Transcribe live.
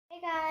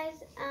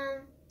guys.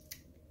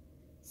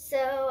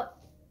 So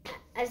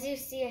as you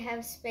see, I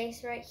have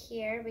space right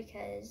here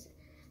because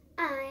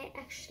I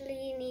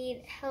actually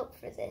need help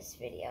for this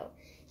video,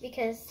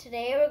 because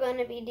today we're going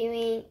to be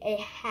doing a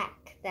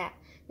hack that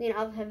me and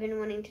Olive have been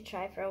wanting to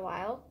try for a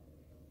while.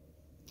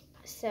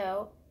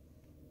 So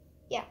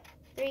yeah,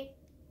 3,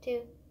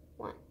 2,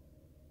 1.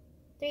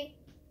 3,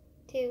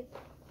 2,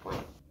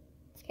 1.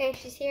 Okay,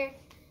 she's here.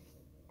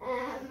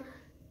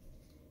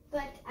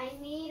 But I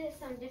need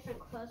some different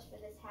clothes for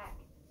this hack.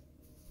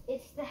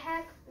 It's the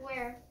hack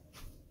where,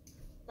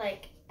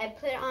 like, I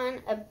put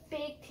on a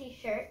big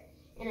t-shirt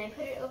and I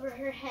put it over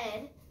her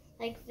head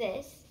like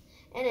this,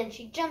 and then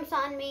she jumps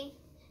on me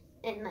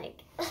and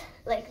like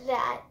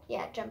that.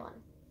 Yeah, jump on.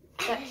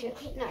 Got you.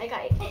 No, I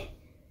got you.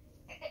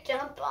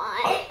 Jump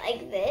on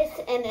like this,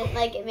 and then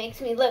like it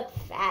makes me look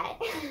fat.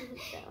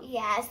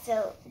 Yeah,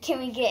 so can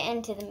we get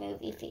into the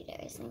movie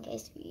theaters in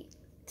case we...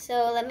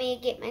 So let me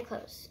get my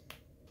clothes.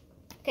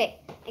 Okay,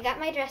 I got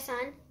my dress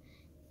on,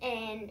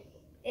 and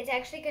it's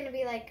actually going to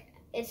be like,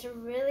 it's a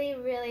really,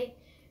 really,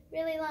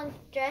 really long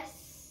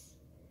dress.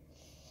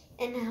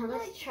 And now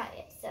let's try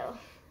it. So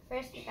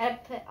first you gotta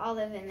put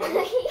Olive in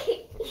there.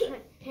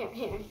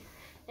 Here.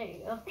 There you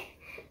go.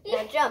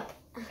 Now jump.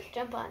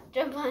 Jump on.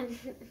 Jump!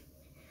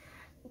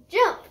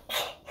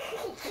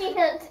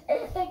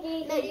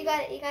 Okay. No, you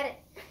got it.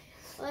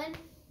 1,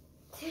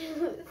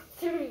 2,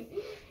 3.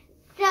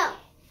 Jump!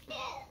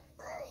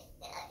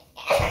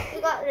 You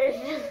got this.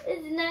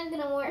 It's not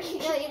gonna work.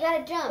 No, you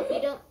gotta jump.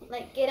 You don't,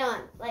 like, get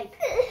on. Like,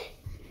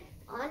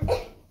 1,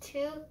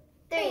 2,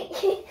 3.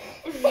 Here,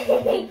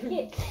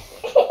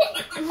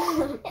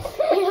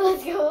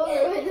 let's go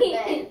over with the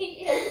bed.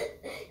 Here.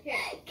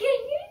 Can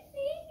you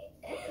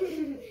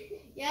see?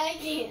 Yeah, I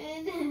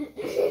can.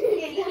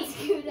 Okay, now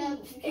scoot up.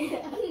 Wait,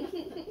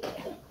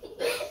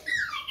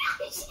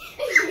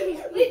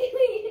 what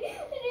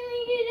do we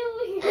get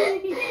over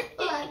here?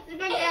 Hold on, sit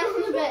back down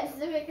on the bed.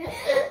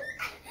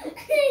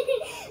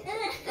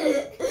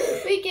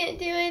 We can't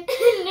do it.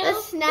 No.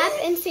 Let's snap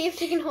and see if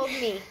she can hold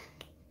me.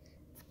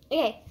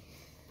 Okay,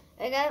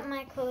 I got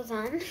my clothes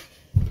on.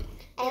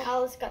 And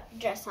Olive's got the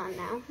dress on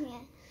now.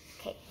 Yeah.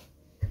 Okay.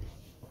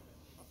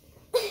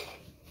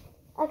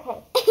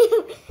 Okay.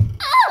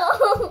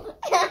 Oh!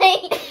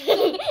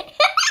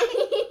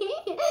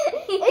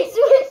 It's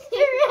switched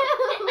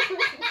around.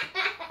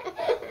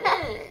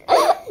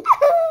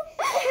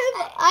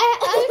 I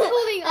was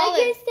holding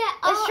Olive.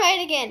 Let's try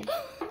it again.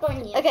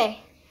 Okay.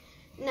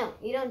 No,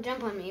 you don't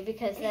jump on me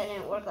because that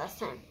didn't work last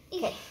time.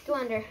 Okay, go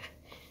under.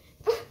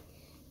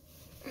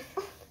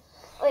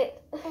 Wait.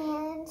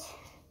 And...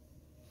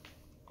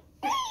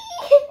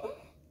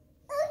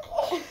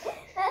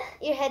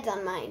 Your head's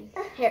on mine.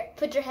 Here,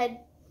 put your head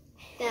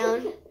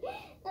down.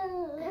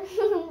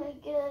 Oh my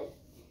god.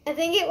 I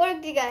think it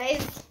worked, you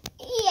guys.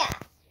 Yeah.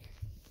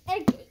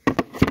 Okay.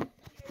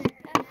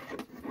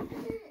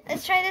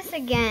 Let's try this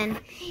again.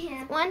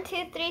 Yeah. 1,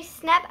 2, 3,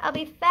 snap, I'll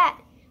be fat.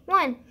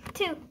 1,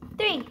 2,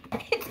 3.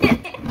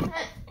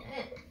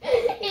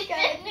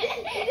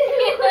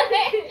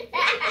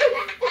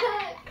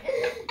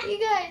 You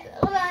guys,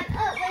 hold on.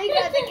 Oh, let me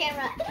grab the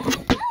camera.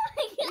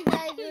 You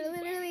guys are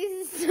literally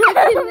stuck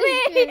in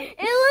this shit.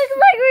 It looks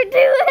like we're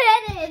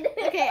two-headed.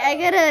 Okay, I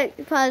gotta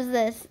pause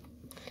this.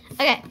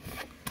 Okay.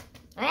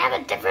 We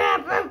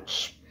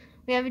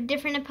have a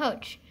different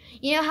approach.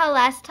 You know how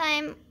last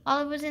time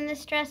Olive was in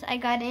this dress, I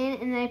got in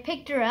and then I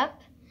picked her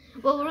up?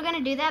 Well, we're going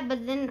to do that,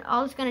 but then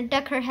Olive's going to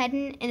duck her head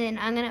in, and then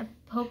I'm going to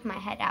poke my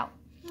head out.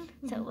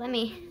 So let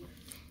me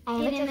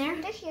get in there.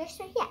 Here,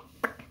 so yeah.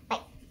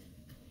 Bye.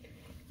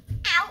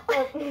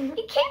 Ow. You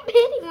keep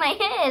hitting my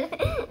head.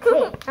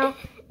 Okay, I'll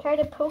try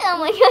to poke Oh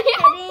my god,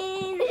 I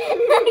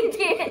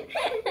can't.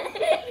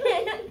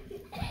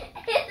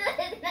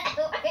 It's not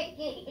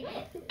working.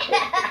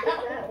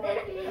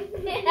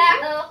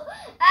 Ow.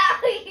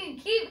 Ow, you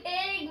keep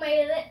hitting my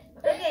lip.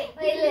 Okay,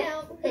 my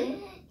lip.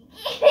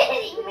 Keep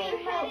hitting my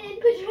head.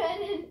 Put your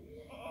head in.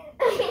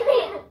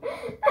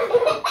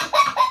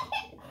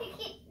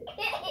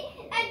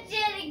 I'm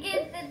trying to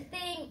get the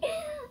thing.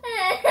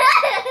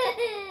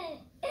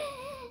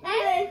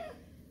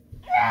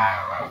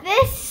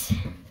 This,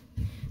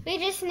 we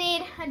just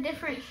need a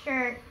different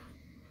shirt.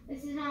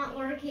 This is not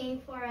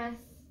working for us.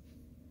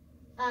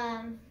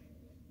 I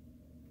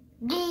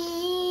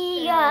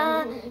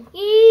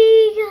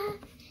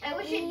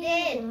wish it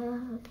did.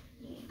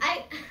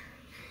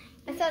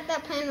 I thought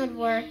that plan would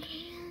work.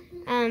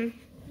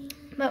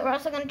 But we're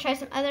also going to try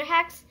some other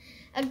hacks.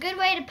 A good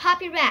way to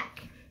pop your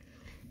back.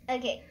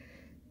 Okay,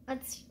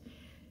 let's...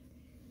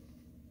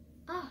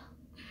 Oh,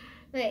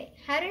 wait,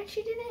 how did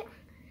she do that?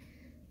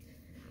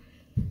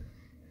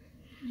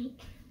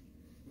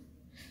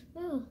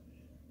 Ooh.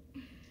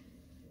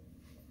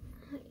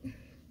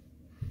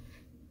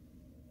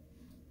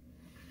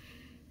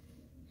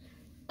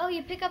 Oh,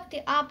 you pick up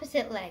the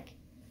opposite leg.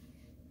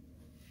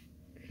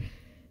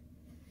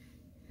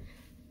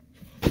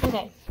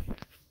 Okay.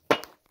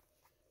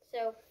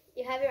 So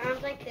you have your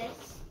arms like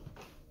this.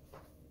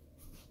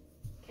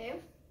 Okay.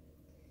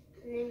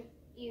 And then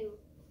you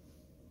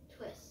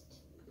twist.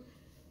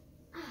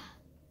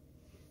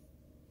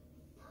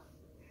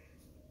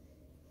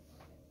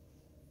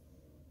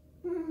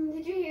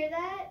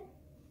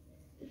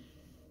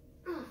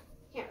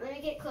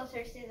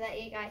 closer so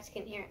that you guys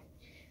can hear it.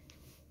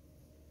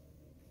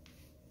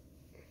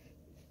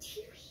 Do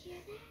you hear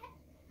that?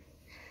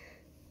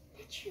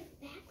 That's your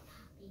back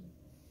popping.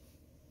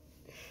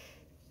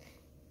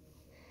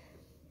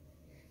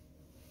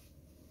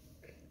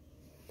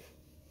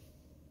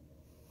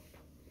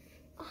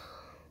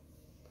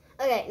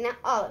 Okay, now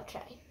Olive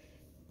try.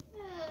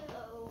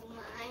 Oh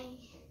my.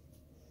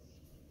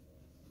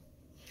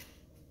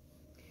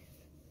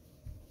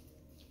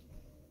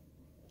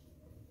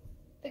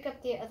 Pick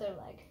up the other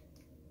leg.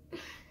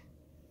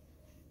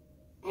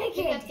 I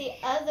Pick up can't. the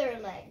other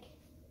leg.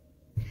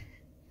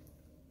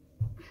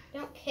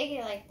 Don't kick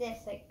it like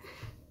this, like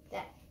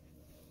that.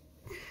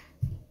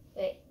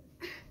 Wait,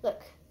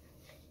 look.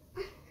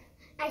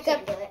 I Pick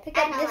can't up, do it. pick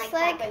I up don't this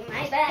like leg. popping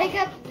my back. Pick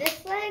up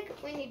this leg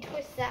when you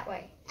twist that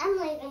way. I'm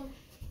leaving.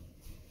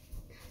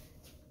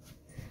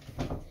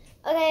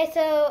 Okay,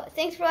 so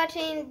thanks for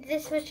watching.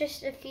 This was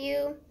just a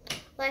few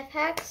life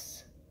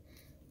hacks.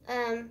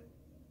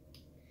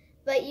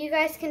 But you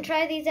guys can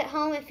try these at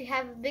home if you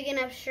have a big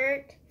enough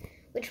shirt,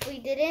 which we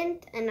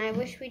didn't, and I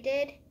wish we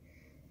did.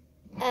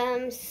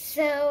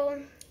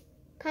 So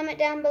comment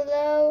down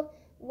below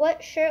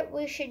what shirt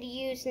we should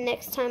use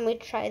next time we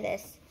try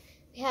this.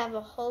 We have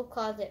a whole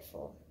closet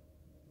full.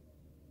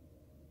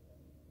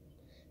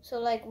 So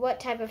like what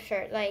type of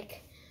shirt?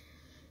 Like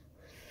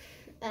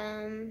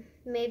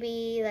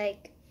maybe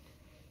like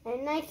a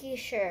Nike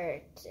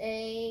shirt,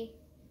 a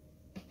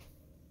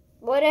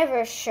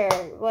whatever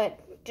shirt,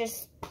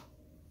 just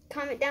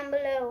comment down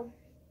below.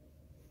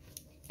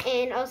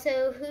 And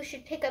also who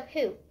should pick up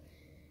who.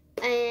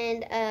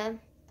 And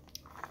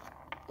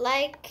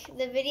like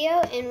the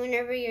video, and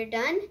whenever you're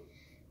done,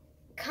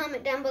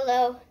 comment down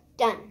below,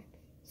 done.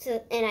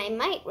 So, and I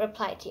might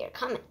reply to your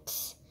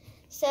comments.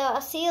 So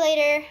I'll see you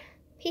later.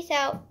 Peace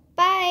out.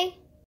 Bye.